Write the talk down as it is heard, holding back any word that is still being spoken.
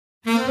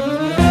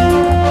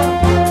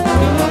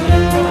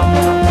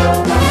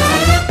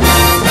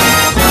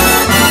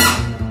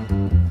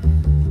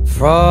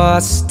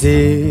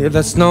Frosty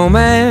the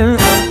snowman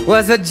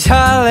was a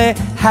jolly,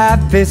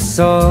 happy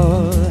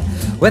soul,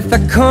 with a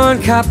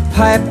corncob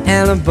pipe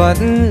and a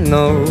button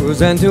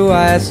nose and two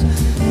eyes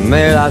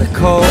made out of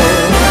coal.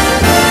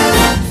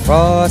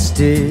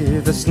 Frosty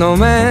the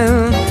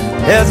snowman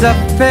is a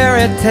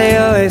fairy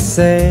tale, they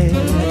say.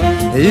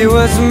 He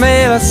was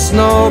made of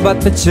snow,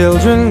 but the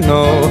children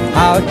know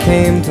how it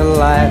came to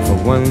life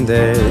one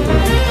day.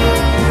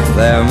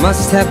 There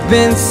must have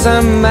been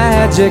some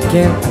magic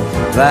in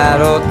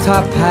that old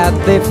top hat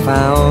they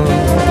found,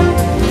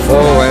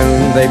 for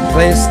when they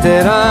placed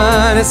it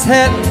on his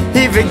head,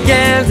 he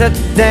began to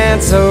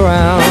dance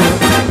around.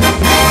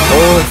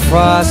 Old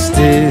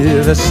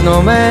Frosty the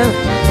snowman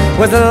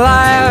was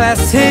alive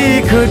as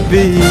he could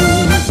be,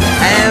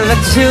 and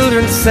the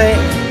children say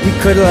he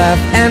could laugh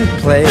and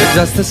play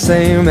just the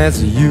same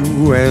as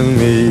you and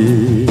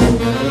me.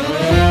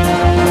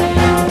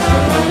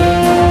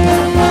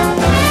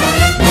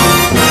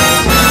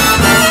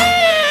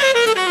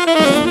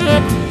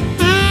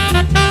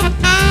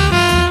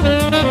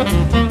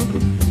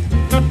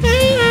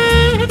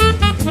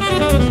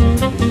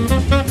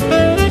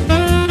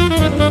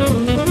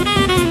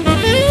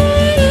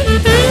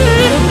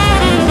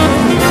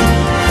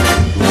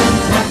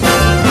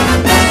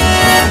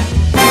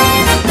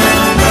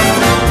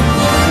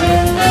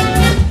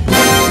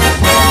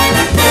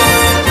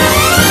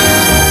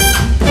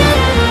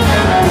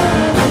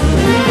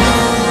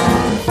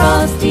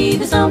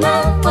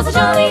 Was a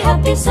jolly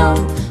happy soul,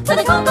 with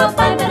a corncob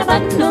pipe and a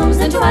button nose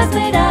and two eyes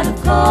made out of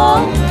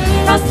coal.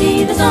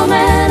 Frosty the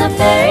snowman, a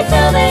fairy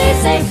tale they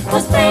say,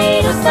 was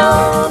made of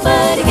snow,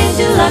 but he came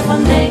to life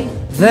one day.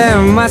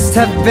 There must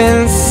have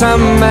been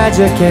some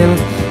magic in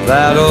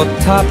that old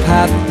top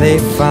hat they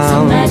found,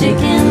 some magic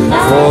in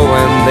that. For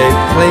when they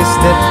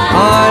placed it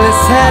on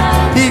his head,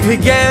 he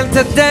began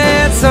to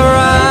dance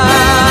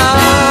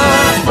around.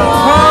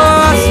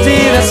 Frosty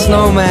the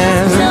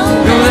snowman,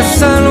 the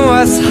sun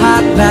was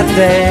hot that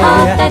day,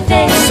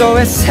 so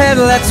he said,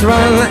 let's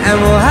run and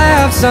we'll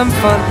have some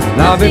fun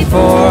now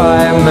before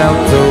I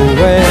melt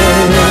away.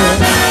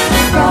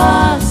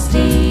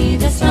 Frosty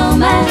the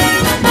snowman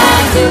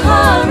had to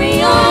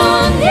hurry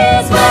on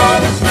his way,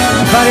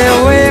 but he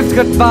waved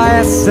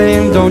goodbye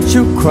saying, don't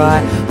you cry,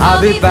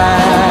 I'll be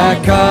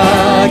back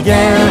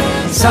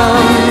again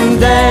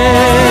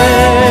someday.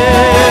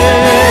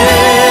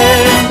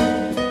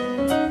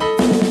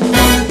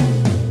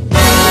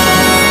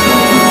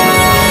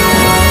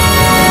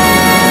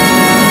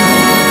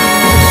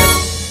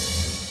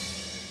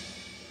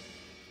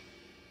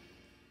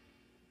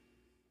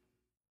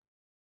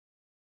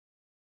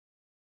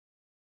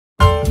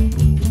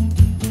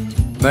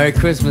 Merry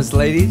Christmas,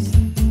 ladies.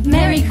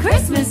 Merry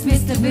Christmas,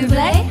 Mr.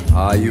 Bublé.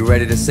 Are you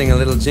ready to sing a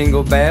little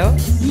Jingle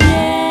Bells?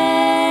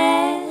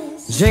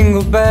 Yes.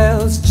 Jingle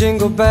bells,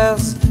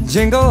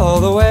 jingle all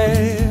the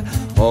way.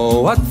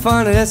 Oh, what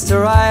fun it is to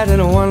ride in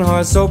a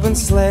one-horse open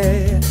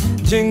sleigh.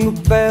 Jingle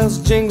bells,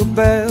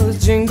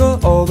 jingle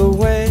all the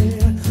way.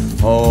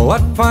 Oh,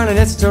 what fun it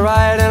is to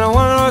ride in a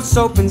one-horse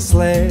open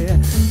sleigh,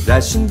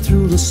 dashing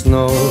through the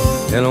snow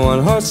in a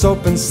one-horse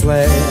open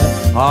sleigh.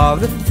 All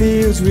the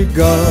fields we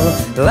go,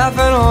 laughing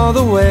all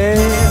the way.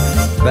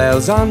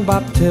 Bells on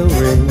bobtail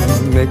ring,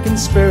 making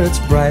spirits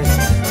bright.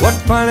 What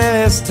fun it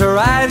is to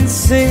ride and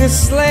sing a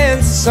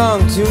sleighing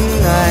song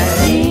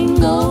tonight.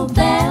 Jingle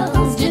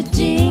bells,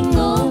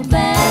 jingle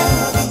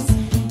bells,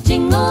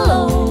 jingle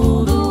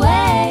all the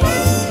way.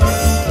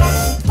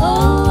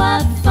 Oh,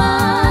 what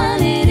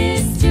fun it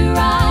is to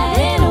ride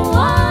in a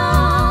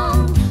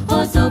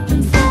one-horse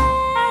open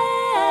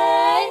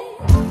sleigh.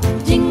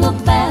 Jingle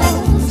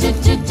bells,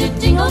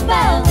 jingle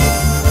bells,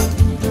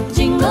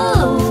 jingle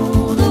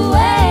all the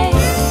way.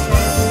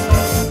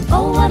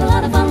 Oh, what a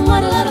lot of fun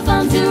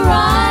to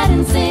ride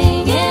and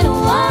sing in a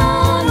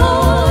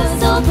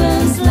one-horse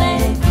open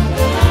sleigh.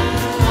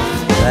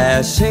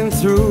 Dashing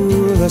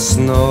through the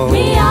snow,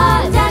 We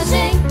are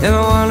dashing in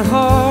a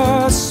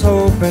one-horse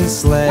open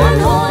sleigh.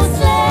 one-horse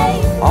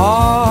sleigh.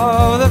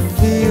 All the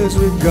fields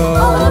we go,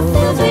 All the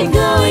fields we go,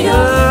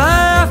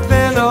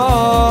 laughing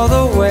all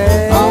the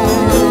way. all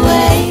the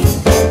way.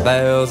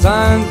 Bells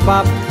on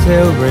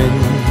bobtail ring,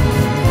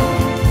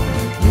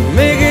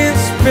 making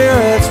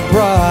spirits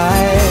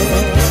bright.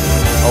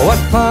 Oh,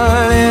 what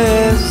fun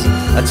it is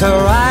to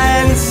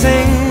ride and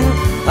sing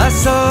a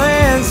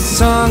sleighing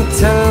song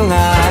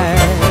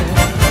tonight.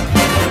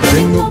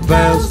 Jingle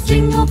bells,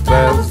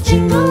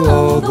 jingle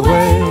all the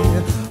way.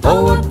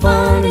 Oh, what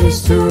fun it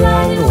is to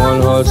ride in a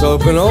one-horse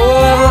open. Oh,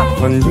 what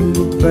fun!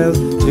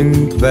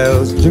 Jingle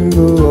bells,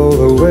 jingle all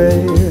the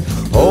way.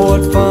 Oh,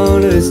 what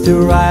fun it is to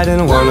ride in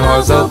a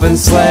one-horse open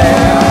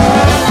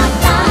sleigh.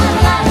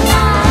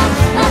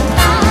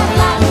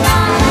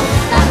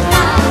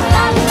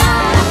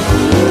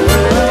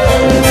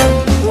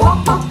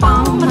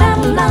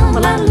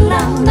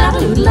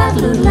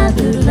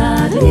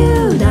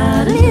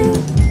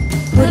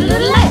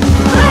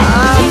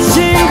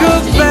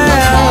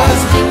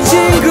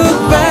 Jingle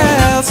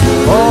bells,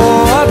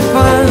 oh, what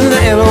fun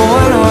in a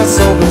one-horse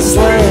open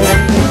sleigh.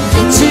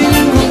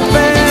 Jingle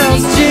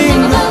bells,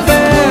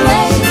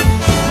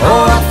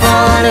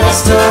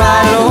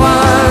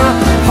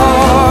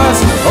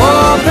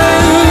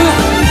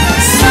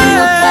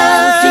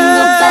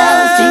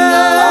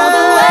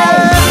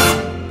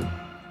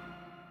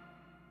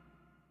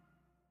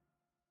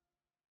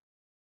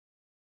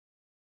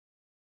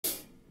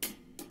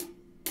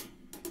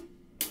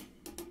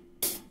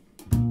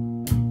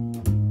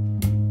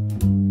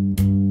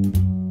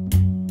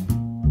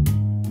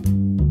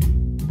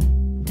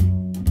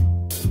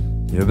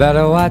 You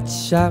better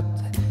watch out,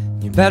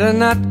 you better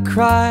not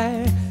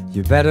cry,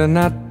 you better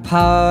not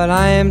pout,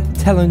 I am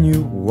telling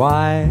you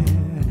why.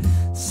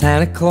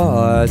 Santa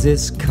Claus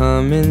is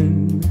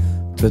coming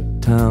to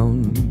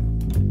town.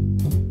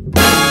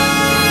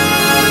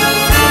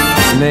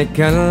 He's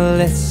making a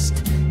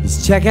list,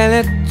 he's checking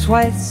it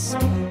twice.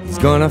 He's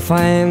gonna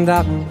find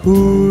out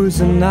who's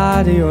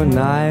naughty or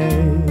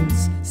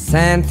nice.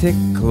 Santa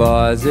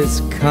Claus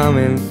is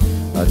coming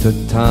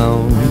to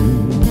town.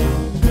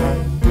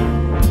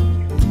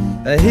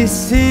 He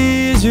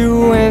sees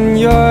you when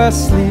you're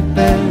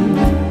sleeping,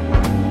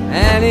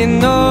 and he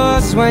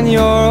knows when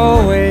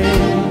you're awake.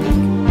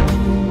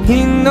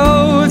 He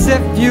knows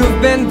if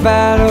you've been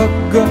bad or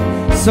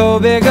good, so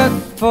be good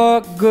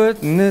for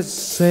goodness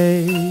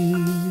sake.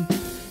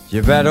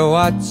 You better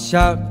watch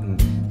out,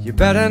 you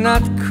better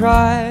not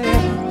cry,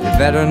 you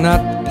better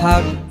not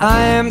pout,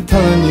 I am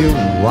telling you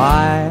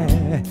why.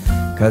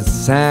 'Cause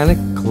Santa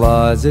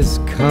Claus is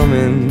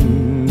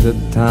coming to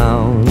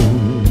town.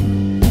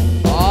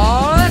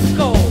 Oh, let's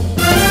go!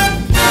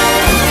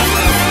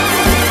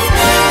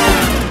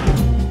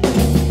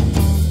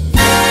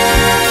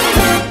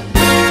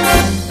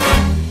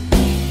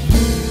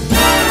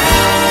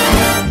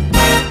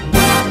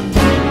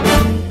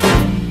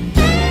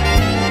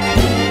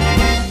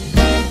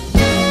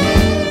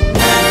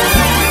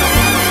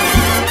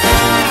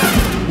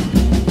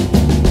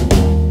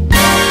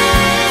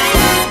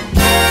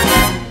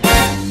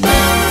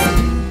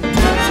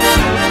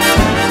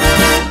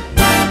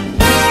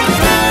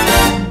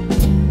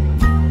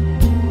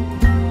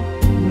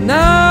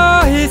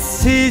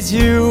 Sees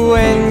you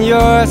when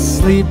you're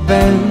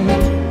sleeping,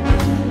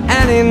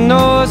 and he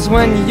knows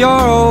when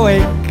you're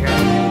awake.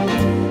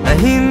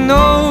 He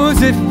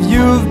knows if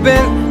you've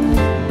been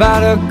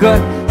bad or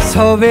good,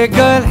 so be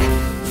good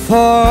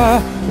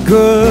for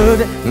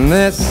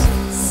goodness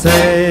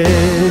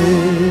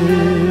sake.